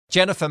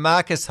Jennifer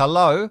Marcus,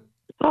 hello.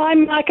 Hi,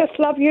 Marcus.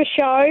 Love your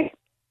show.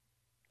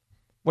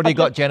 What do you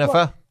got,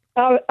 Jennifer?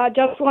 I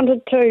just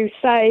wanted to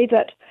say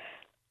that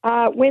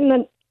when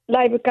the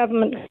Labor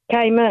government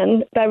came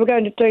in, they were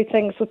going to do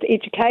things with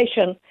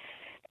education,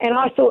 and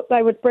I thought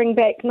they would bring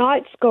back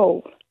night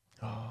school,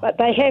 but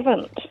they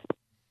haven't.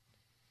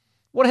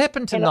 What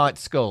happened to night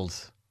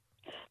schools?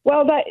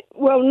 Well,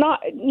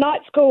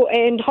 night school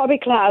and hobby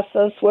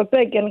classes were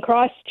big in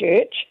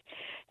Christchurch,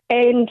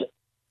 and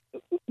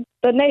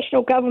the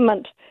national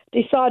government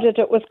decided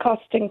it was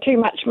costing too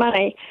much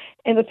money,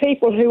 and the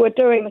people who were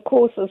doing the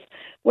courses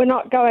were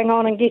not going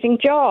on and getting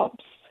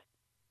jobs.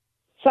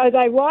 So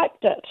they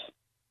wiped it.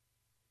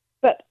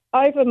 But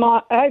over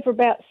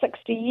about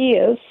 60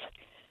 years,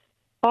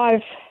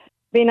 I've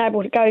been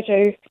able to go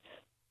to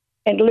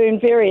and learn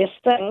various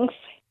things,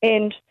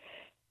 and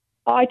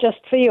I just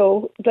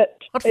feel that...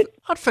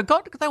 I'd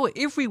forgot they were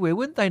everywhere,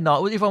 weren't they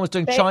not? Everyone was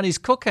doing Chinese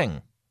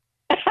cooking.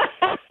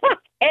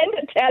 And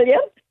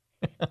Italian,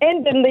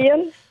 and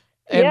Indian.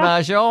 And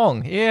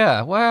Mahjong,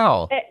 yeah,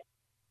 wow.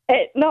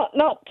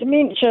 Not to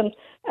mention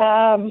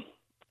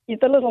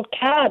the little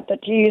card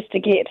that you used to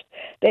get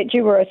that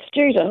you were a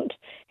student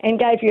and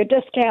gave you a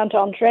discount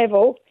on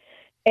travel,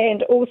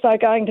 and also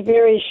going to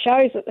various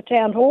shows at the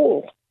town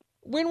hall.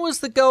 When was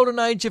the golden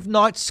age of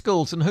night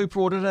schools and who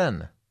brought it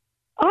in?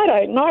 I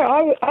don't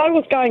know. I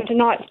was going to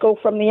night school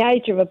from the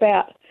age of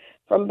about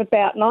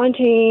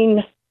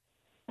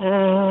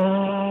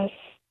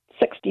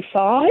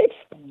 1965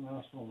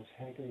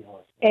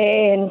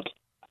 and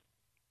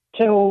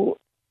till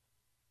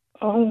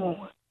I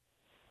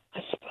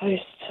suppose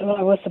till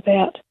I was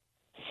about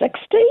 60.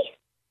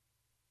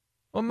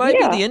 Well, maybe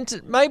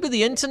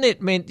the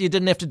internet meant you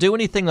didn't have to do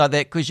anything like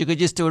that because you could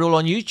just do it all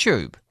on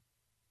YouTube.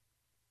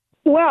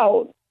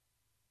 Well,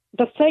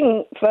 the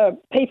thing for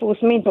people's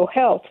mental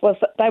health was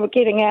that they were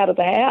getting out of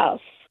the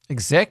house.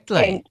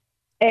 Exactly.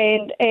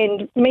 And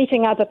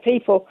meeting other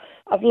people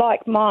of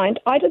like mind.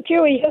 I did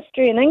UE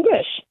history and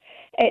English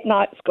at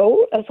night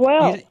school as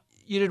well.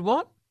 You did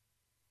what?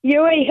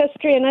 UE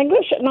history and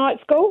English at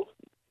night school.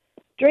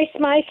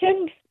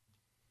 Dressmaking.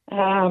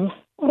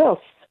 What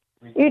else?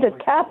 You did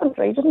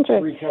carpentry, didn't you?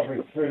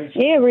 Recovering furniture.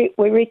 Yeah, we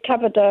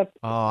recovered a...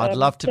 I'd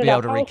love to be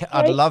able to.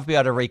 I'd love to be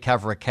able to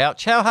recover a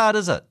couch. How hard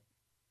is it?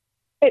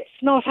 It's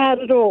not hard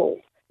at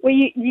all.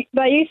 They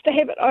used to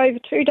have it over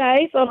 2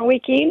 days on a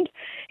weekend.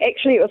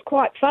 Actually, it was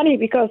quite funny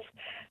because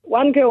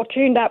one girl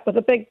turned up with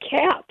a big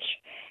couch,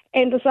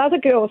 and this other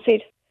girl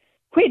said,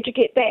 "Where'd you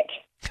get that?"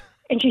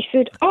 And she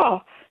said,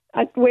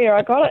 where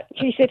I got it.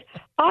 She said,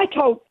 I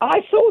saw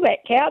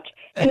that couch,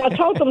 and I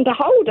told them to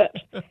hold it.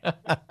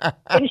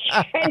 And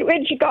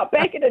when she got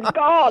back, it had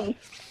gone.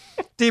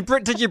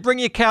 Did you bring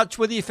your couch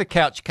with you for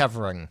couch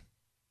covering?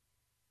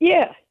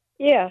 Yeah.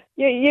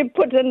 You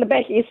put it in the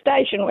back of your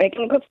station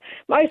wagon because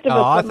most of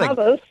us are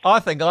mothers. I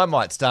think I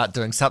might start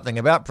doing something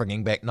about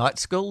bringing back night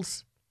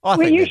schools. I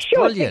think that's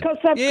brilliant. Because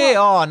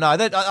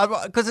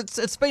because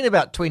it's been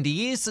about 20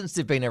 years since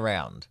they've been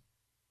around.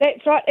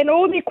 That's right, and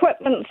all the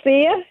equipment's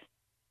there.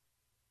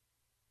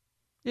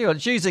 Yeah,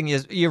 it's using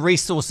your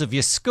resource of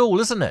your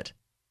school, isn't it?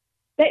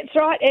 That's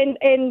right,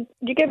 and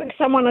you're giving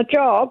someone a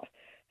job,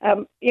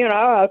 a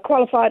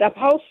qualified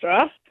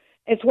upholsterer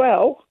as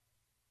well.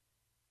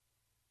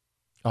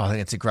 Oh, I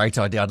think it's a great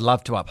idea. I'd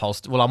love to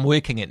upholster. Well, I'm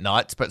working at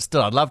nights, but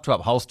still, I'd love to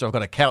upholster. I've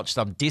got a couch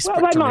that I'm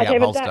desperate to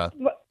reupholster.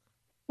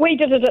 We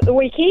did it at the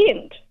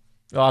weekend.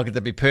 Oh,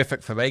 that'd be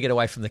perfect for me. Get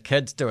away from the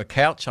kids, do a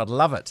couch. I'd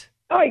love it.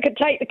 Oh, you could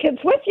take the kids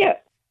with you.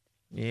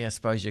 Yeah, I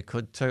suppose you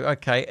could too.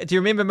 Okay. Do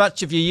you remember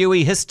much of your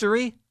UE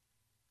history?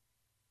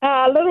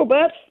 A little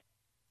bit.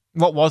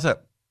 What was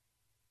it?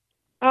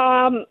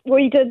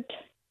 We did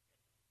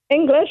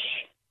English.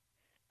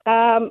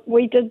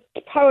 We did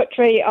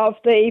poetry of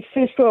the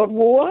First World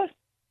War.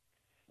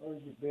 Oh,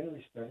 you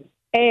barely studied.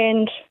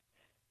 And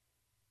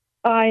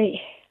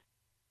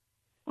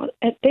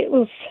that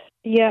was,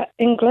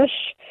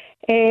 English,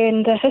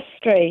 and the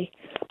history,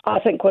 I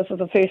think, was of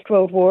the First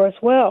World War as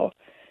well.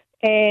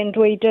 And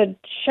we did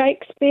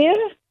Shakespeare.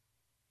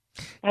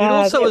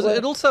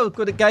 It also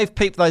gave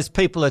those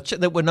people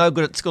that were no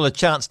good at school a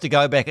chance to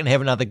go back and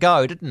have another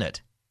go, didn't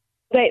it?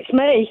 That's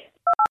me.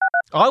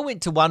 I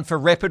went to one for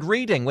rapid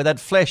reading where they'd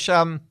flash,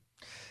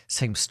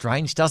 seems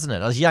strange, doesn't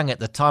it? I was young at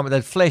the time, but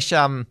they'd flash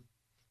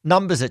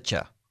numbers at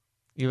you.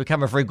 You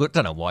become a very good,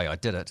 don't know why I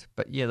did it,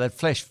 but yeah, they'd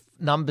flash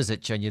numbers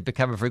at you and you'd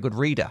become a very good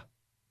reader.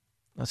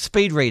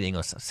 Speed reading,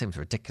 or seems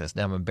ridiculous.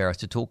 Now I'm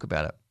embarrassed to talk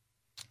about it.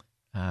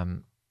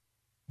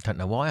 Don't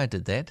know why I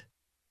did that.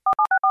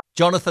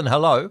 Jonathan,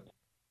 hello.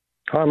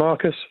 Hi,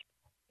 Marcus.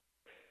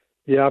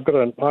 Yeah,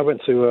 I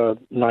went to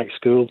night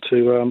school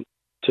to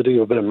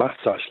do a bit of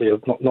maths. Actually,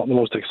 not the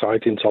most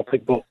exciting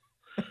topic, but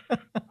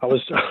I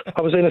was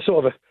in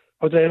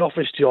an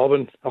office job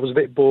and I was a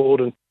bit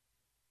bored, and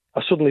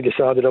I suddenly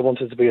decided I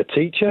wanted to be a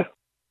teacher,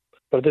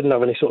 but I didn't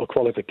have any sort of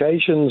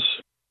qualifications.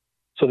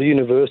 So the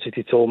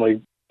university told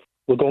me,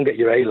 "Well, go and get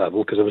your A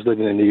level," because I was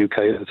living in the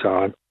UK at the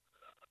time.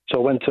 So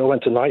I went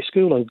to night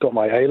school and got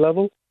my A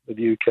level with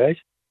the UK.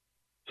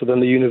 So then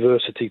the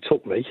university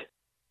took me,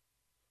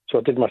 So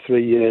I did my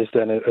 3 years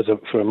then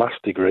for a maths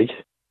degree,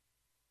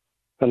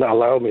 and that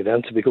allowed me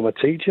then to become a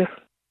teacher.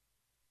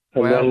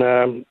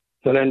 And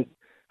then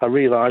I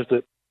realised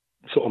that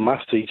sort of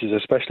maths teachers,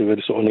 especially, were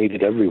sort of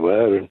needed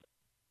everywhere. And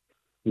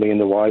me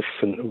and the wife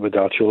and with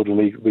our children,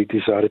 we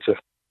decided to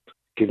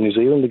give New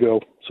Zealand a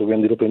go. So we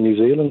ended up in New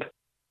Zealand,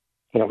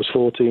 and that was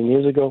 14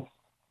 years ago.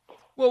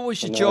 What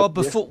was your job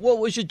before? What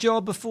was your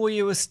job before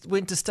you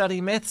went to study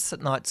maths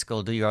at night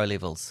school? Do your O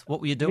levels?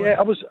 What were you doing? Yeah,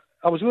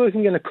 I was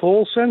working in a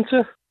call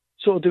centre,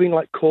 sort of doing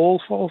like call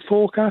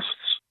forecasts.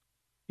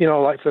 You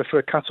know, like for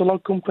a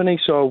catalogue company.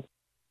 So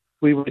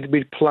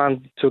we'd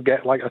planned to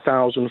get like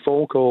 1,000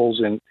 phone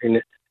calls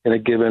in a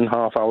given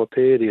half-hour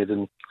period,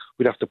 and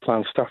we'd have to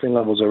plan staffing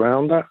levels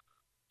around that.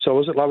 So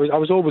I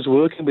was always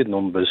working with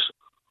numbers,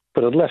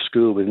 but I'd left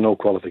school with no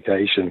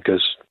qualification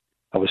because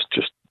I was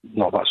just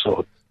not that sort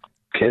of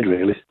kid,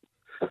 really.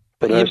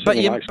 But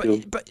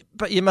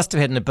you must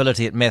have had an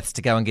ability at maths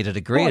to go and get a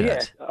degree in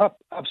it.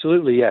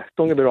 Absolutely, yeah.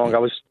 Don't get me wrong.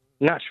 I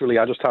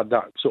just had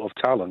that sort of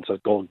talent.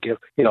 I'd go and give,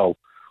 you know,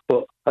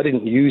 but I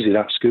didn't use it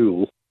at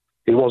school.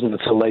 It wasn't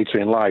until later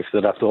in life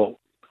that I thought,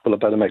 well, I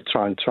better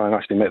try and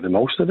actually make the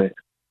most of it.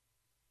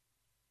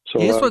 So,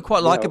 that's what I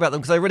quite like about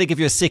them, because they really give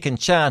you a second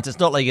chance. It's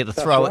not like you get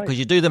to throw it, because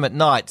you do them at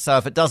night. So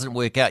if it doesn't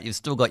work out, you've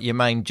still got your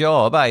main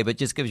job, but it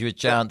just gives you a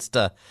chance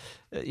to.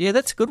 Yeah,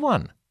 that's a good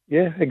one.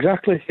 Yeah,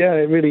 exactly. Yeah,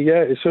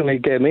 it certainly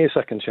gave me a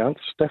second chance.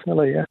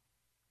 Definitely, yeah.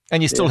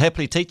 And you're still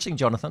happily teaching,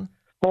 Jonathan?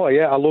 Oh,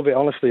 yeah, I love it.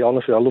 Honestly, I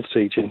love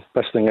teaching.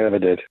 Best thing I ever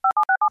did.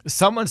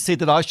 Someone said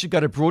that I should go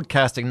to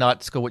broadcasting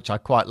night school, which I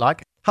quite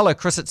like. Hello,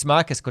 Chris, it's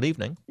Marcus. Good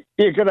evening.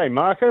 Yeah, good day,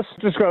 Marcus.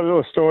 Just got a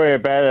little story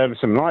about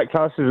some night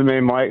classes me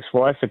and my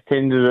ex-wife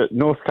attended at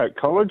Northcote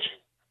College.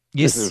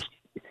 Yes. This was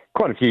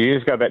quite a few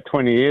years ago, about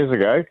 20 years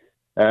ago.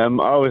 I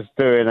was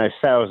doing a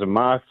sales and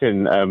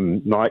marketing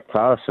night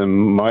class,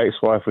 and my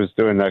ex-wife was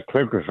doing a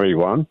calligraphy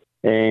one.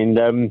 And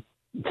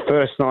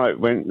first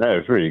night that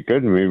was really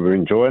good, and we were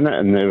enjoying it.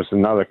 And there was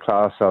another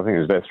class, I think it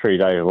was about 3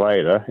 days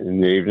later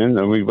in the evening,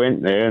 and we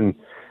went there, and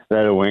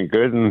that all went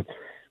good. And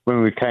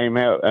when we came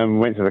out and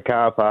went to the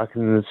car park,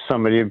 and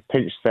somebody had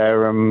pinched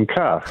our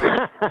car.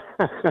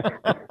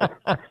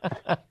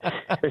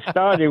 It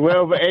started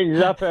well, but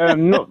ended up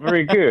not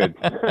very good.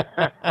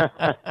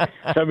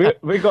 So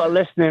we got a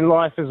lesson in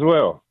life as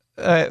well.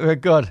 Very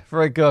good,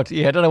 very good.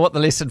 Yeah, I don't know what the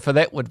lesson for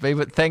that would be,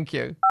 but thank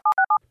you.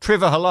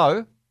 Trevor,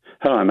 hello.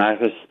 Hello,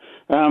 Marcus.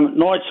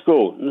 Night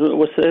school,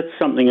 that's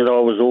something that I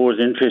was always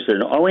interested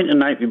in. I went to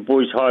Napier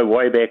Boys High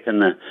way back in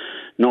the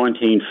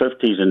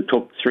 1950s and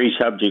took 3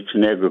 subjects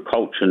in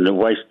agriculture and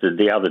wasted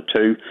the other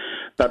 2.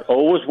 But I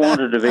always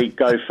wanted to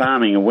go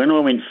farming. And when I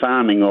went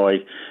farming, I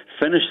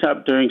finished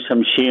up doing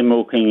some share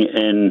milking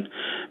in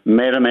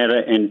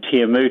Matamata and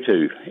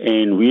Tiamutu.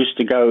 And we used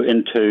to go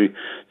into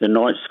the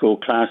night school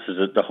classes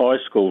at the high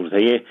schools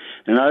there.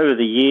 And over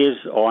the years,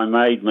 I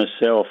made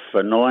myself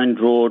a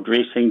 9-drawer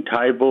dressing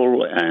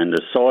table and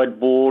a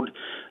sideboard,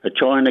 a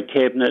china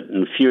cabinet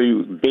and a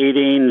few bed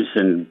ends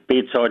and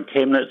bedside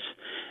cabinets.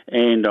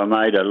 And I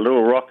made a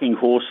little rocking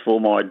horse for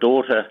my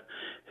daughter,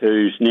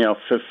 who's now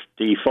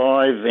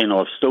 55, and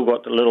I've still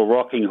got the little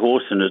rocking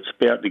horse, and it's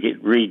about to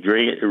get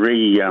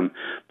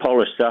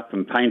polished up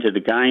and painted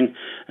again.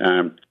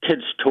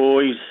 Kids'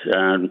 toys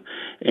and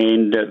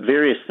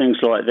various things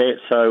like that.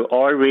 So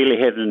I really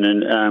had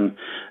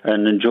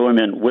an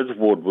enjoyment with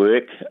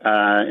woodwork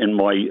in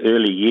my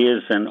early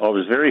years, and I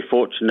was very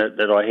fortunate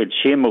that I had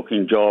share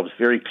milking jobs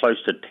very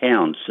close to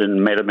towns in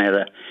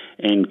Matamata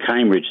and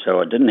Cambridge, so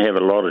I didn't have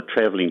a lot of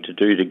travelling to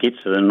do to get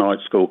to the night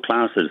school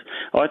classes.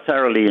 I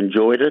thoroughly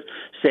enjoyed it.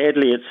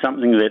 Sadly, it's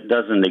something that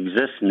doesn't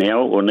exist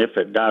now, and if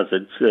it does,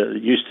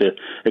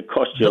 it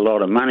cost you a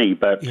lot of money,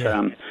 but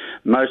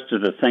most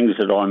of the things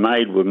that I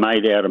made were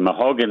made out of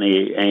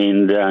mahogany,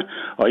 and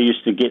I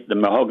used to get the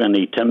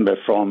mahogany timber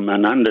from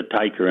an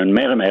undertaker in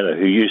Matamata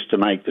who used to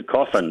make the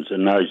coffins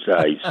in those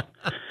days.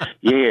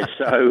 Yeah,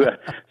 so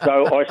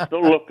I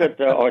still look at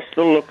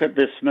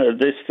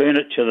this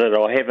furniture that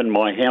I have in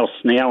my house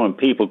now, and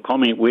people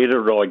comment, where did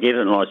I get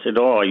it? And I said,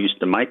 I used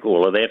to make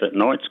all of that at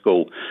night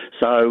school.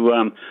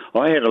 So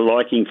I had a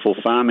liking for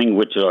farming,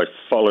 which I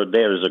followed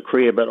that as a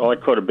career, but I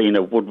could have been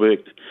a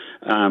worked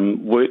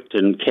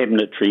in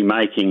cabinetry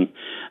making,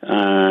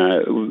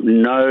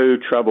 no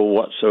trouble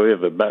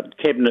whatsoever. But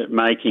cabinet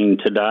making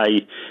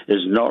today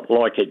is not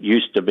like it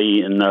used to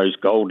be in those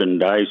golden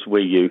days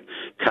where you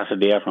cut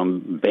it out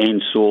on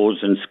band saws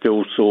and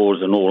skill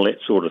saws and all that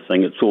sort of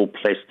thing. It's all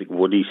plastic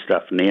woody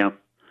stuff now.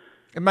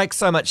 It makes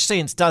so much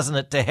sense, doesn't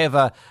it, to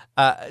have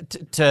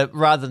to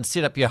rather than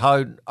set up your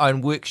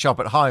own workshop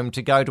at home,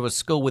 to go to a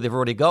school where they've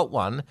already got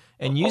one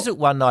and use it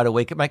one night a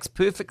week. It makes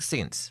perfect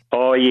sense.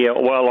 Oh yeah,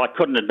 well I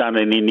couldn't have done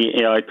it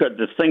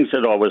the things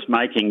that I was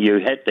making. You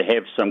had to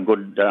have some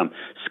good,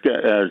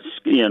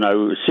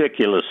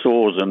 circular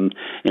saws and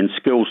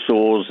skill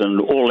saws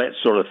and all that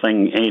sort of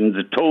thing, and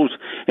the tools.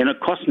 And it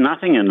cost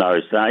nothing in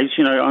those days.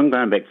 I'm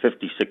going back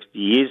 50, 60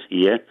 years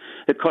here.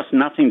 It cost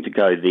nothing to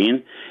go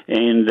then,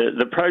 and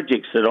the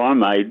projects that I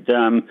made,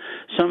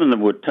 some of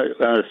them were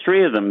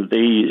three of them,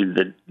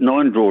 the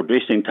 9-drawer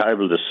dressing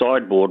table, the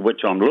sideboard,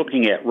 which I'm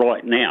looking at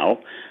right now,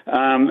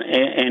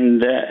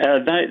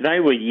 they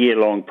were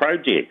year-long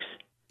projects.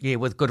 Yeah,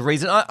 with good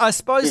reason. I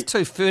suppose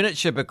too,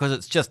 furniture, because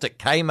it's just at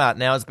Kmart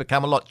now, has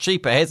become a lot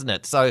cheaper, hasn't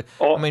it? So,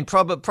 I mean,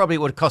 probably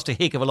it would cost a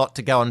heck of a lot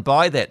to go and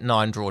buy that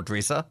 9-drawer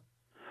dresser.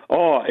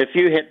 Oh, if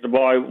you had to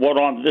buy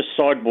this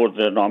sideboard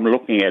that I'm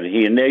looking at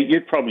here now,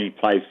 you'd probably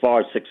pay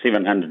 $500,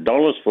 $600,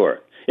 $700 for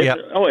it.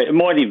 It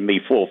might even be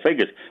 4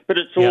 figures, but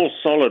it's all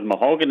solid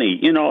mahogany.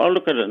 You know, I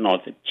look at it and I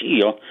think,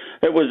 gee,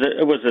 it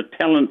was a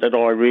talent that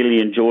I really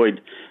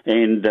enjoyed,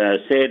 and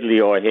sadly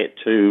I had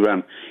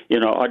to,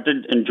 I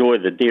did enjoy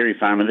the dairy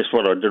farm, and that's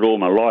what I did all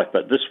my life,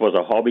 but this was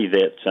a hobby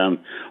that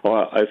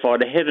if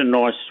I'd had a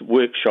nice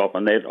workshop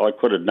and that, I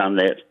could have done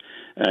that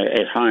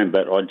at home,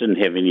 but I didn't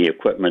have any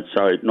equipment,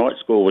 so night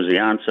school was the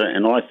answer,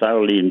 and I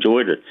thoroughly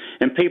enjoyed it.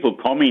 And people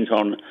comment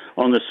on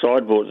the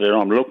sideboard that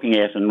I'm looking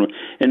at, and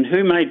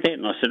who made that?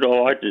 And I said,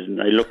 I didn't.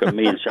 They look at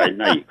me and say,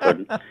 no, you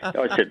couldn't.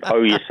 I said,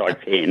 oh, yes, I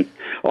can.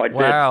 I did.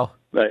 Wow.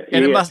 But,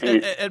 and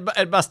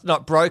it must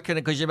not broken,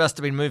 because you must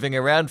have been moving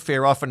around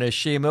fair often as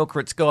share milker.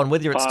 It's gone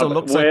with you. It still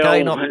looks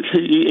okay.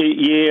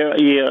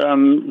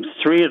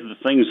 Three of the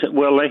things,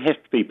 they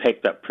have to be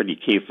packed up pretty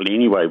carefully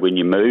anyway when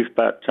you move.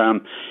 But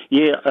I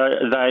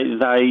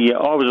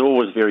was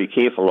always very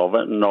careful of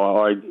it, and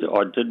I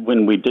did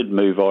when we did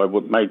move. I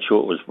made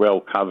sure it was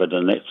well covered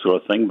and that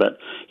sort of thing. But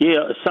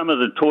some of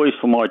the toys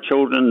for my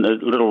children, the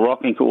little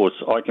rocking horse,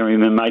 I can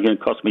remember making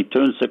it cost me 2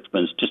 and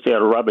 6pence just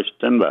out of rubbish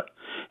timber.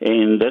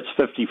 And that's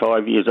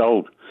 55 years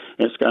old.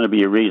 It's going to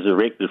be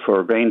resurrected for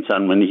a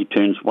grandson when he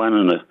turns 1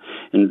 and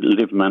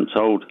 11 months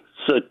old.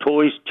 So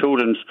toys,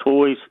 children's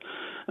toys.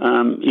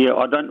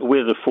 I don't know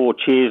where the 4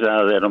 chairs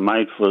are that are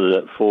made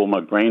for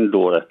my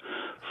granddaughter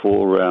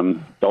for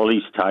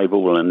Dolly's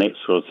table and that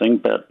sort of thing.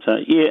 But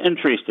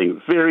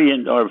interesting.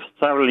 I've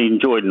thoroughly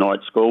enjoyed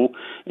night school.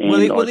 And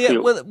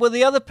were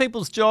the other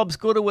people's jobs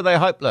good, or were they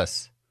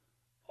hopeless?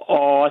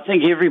 Oh, I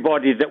think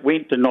everybody that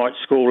went to night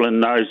school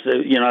in those,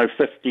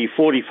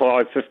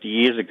 45, 50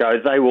 years ago,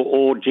 they were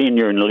all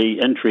genuinely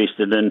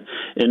interested in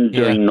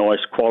doing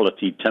nice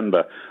quality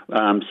timber.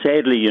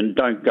 Sadly, you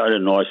don't go to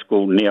night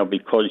school now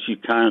because you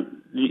can't.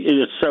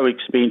 It's so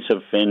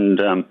expensive, and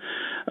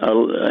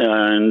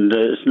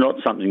it's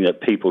not something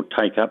that people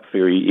take up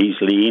very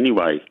easily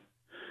anyway.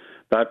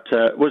 But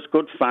it was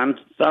good fun,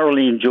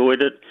 thoroughly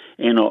enjoyed it,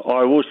 and I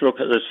always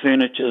look at this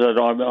furniture that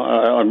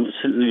I'm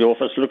sitting in the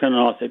office looking, and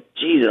I said,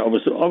 geez, I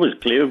was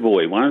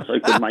clairvoyant once, I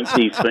could make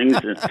these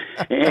things,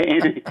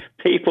 and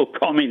people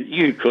comment,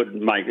 you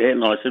couldn't make that,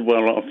 and I said,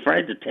 well, I'm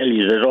afraid to tell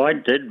you that I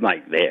did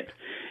make that.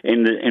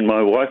 And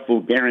my wife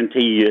will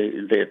guarantee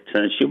you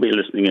that she'll be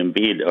listening in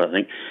bed, I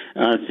think.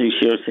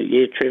 She'll say,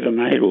 yeah, Trevor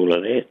made all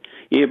of that.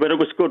 Yeah, but it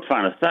was good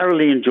fun. I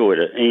thoroughly enjoyed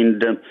it.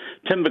 And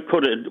timber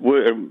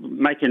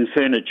making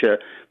furniture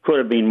could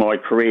have been my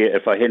career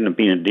if I hadn't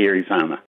been a dairy farmer.